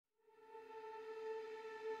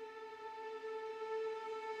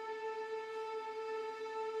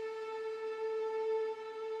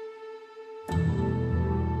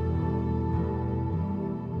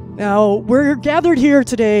Now, we're gathered here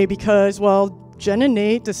today because, well, Jen and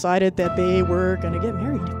Nate decided that they were going to get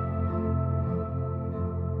married.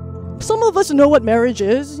 Some of us know what marriage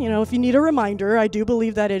is. You know, if you need a reminder, I do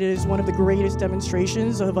believe that it is one of the greatest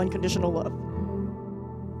demonstrations of unconditional love.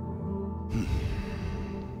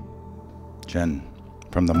 Jen,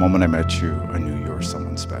 from the moment I met you, I knew you were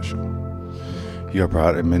someone special. You have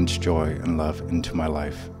brought immense joy and love into my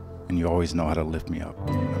life, and you always know how to lift me up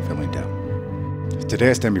when I'm feeling down. Today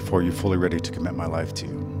I stand before you fully ready to commit my life to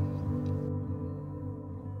you.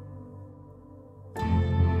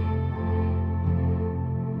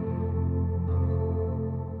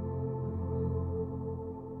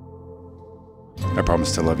 I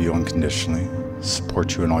promise to love you unconditionally,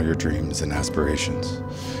 support you in all your dreams and aspirations,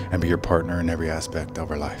 and be your partner in every aspect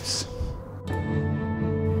of our lives.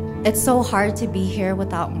 It's so hard to be here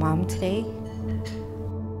without Mom today.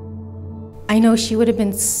 I know she would have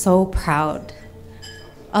been so proud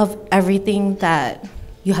of everything that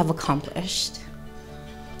you have accomplished.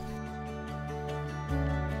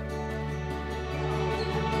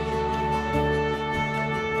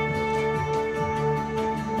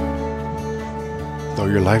 Though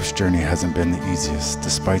your life's journey hasn't been the easiest,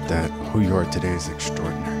 despite that, who you are today is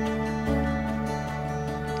extraordinary.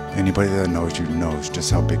 Anybody that knows you knows just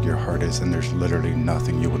how big your heart is, and there's literally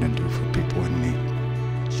nothing you wouldn't do for people in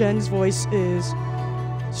need. Jen's voice is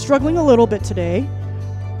struggling a little bit today.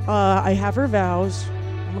 I have her vows.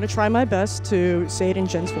 I'm going to try my best to say it in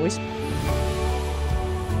Jen's voice.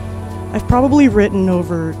 I've probably written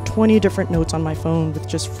over 20 different notes on my phone with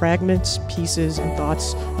just fragments, pieces, and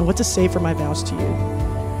thoughts on what to say for my vows to you.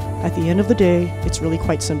 At the end of the day, it's really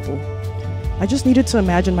quite simple. I just needed to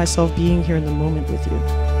imagine myself being here in the moment with you.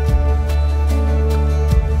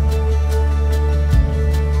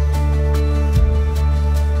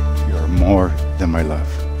 You are more than my love.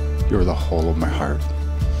 You are the whole of my heart.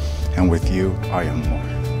 And with you, I am more.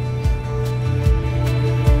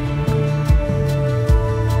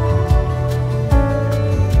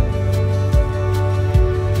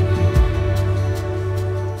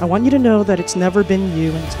 I want you to know that it's never been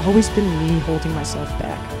you and it's always been me holding myself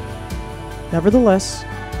back. Nevertheless,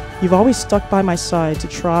 you've always stuck by my side to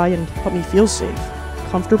try and help me feel safe,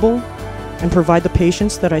 comfortable, and provide the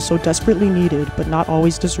patience that I so desperately needed but not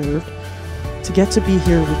always deserved to get to be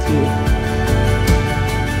here with you.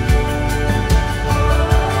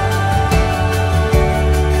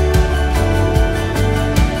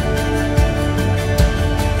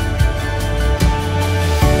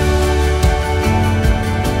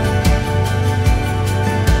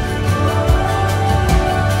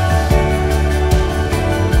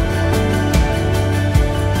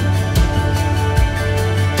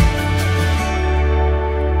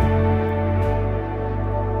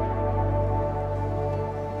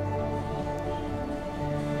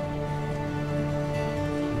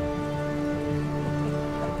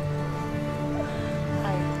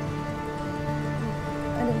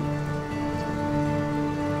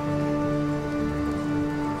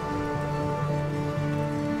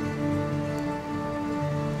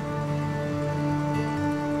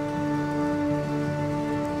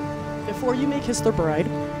 Before you make Kiss the Bride,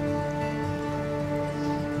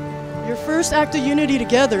 your first act of unity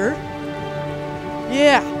together,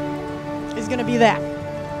 is gonna be that.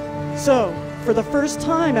 So, for the first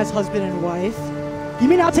time as husband and wife, you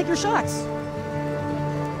may now take your shots.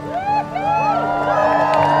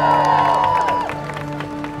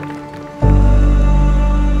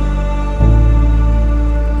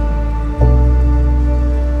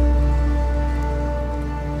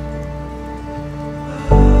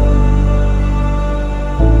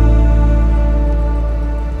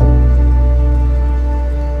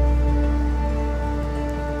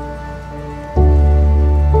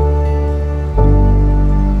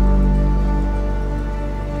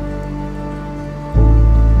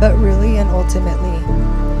 But really and ultimately,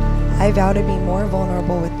 I vow to be more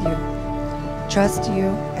vulnerable with you, trust you,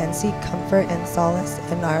 and seek comfort and solace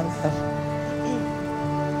in our love.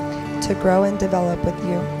 To grow and develop with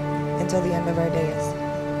you until the end of our days.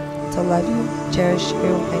 To love you, cherish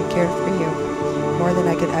you, and care for you more than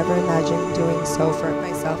I could ever imagine doing so for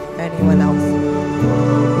myself or anyone else.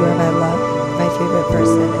 You are my love, my favorite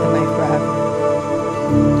person, and my forever.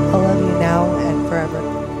 I'll love you now and forever.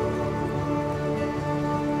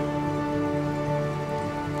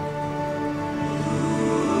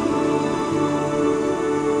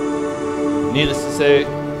 Needless to say,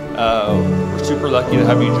 we're super lucky to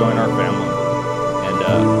have you join our family. And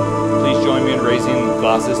please join me in raising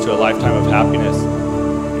glasses to a lifetime of happiness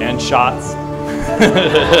and shots.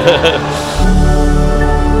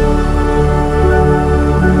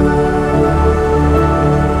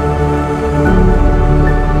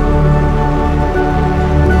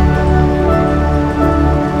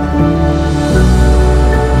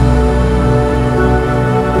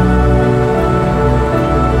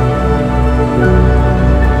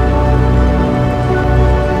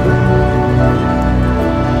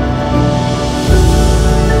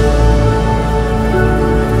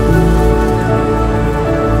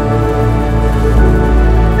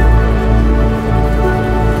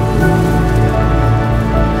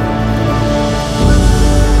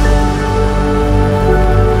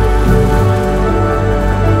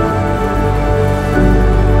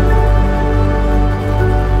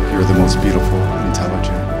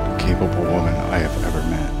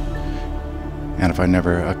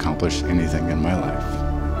 accomplish anything in my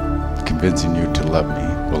life. Convincing you to love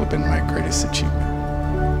me will have been my greatest achievement.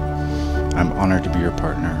 I'm honored to be your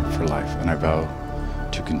partner for life, and I vow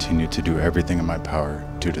to continue to do everything in my power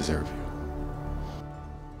to deserve you.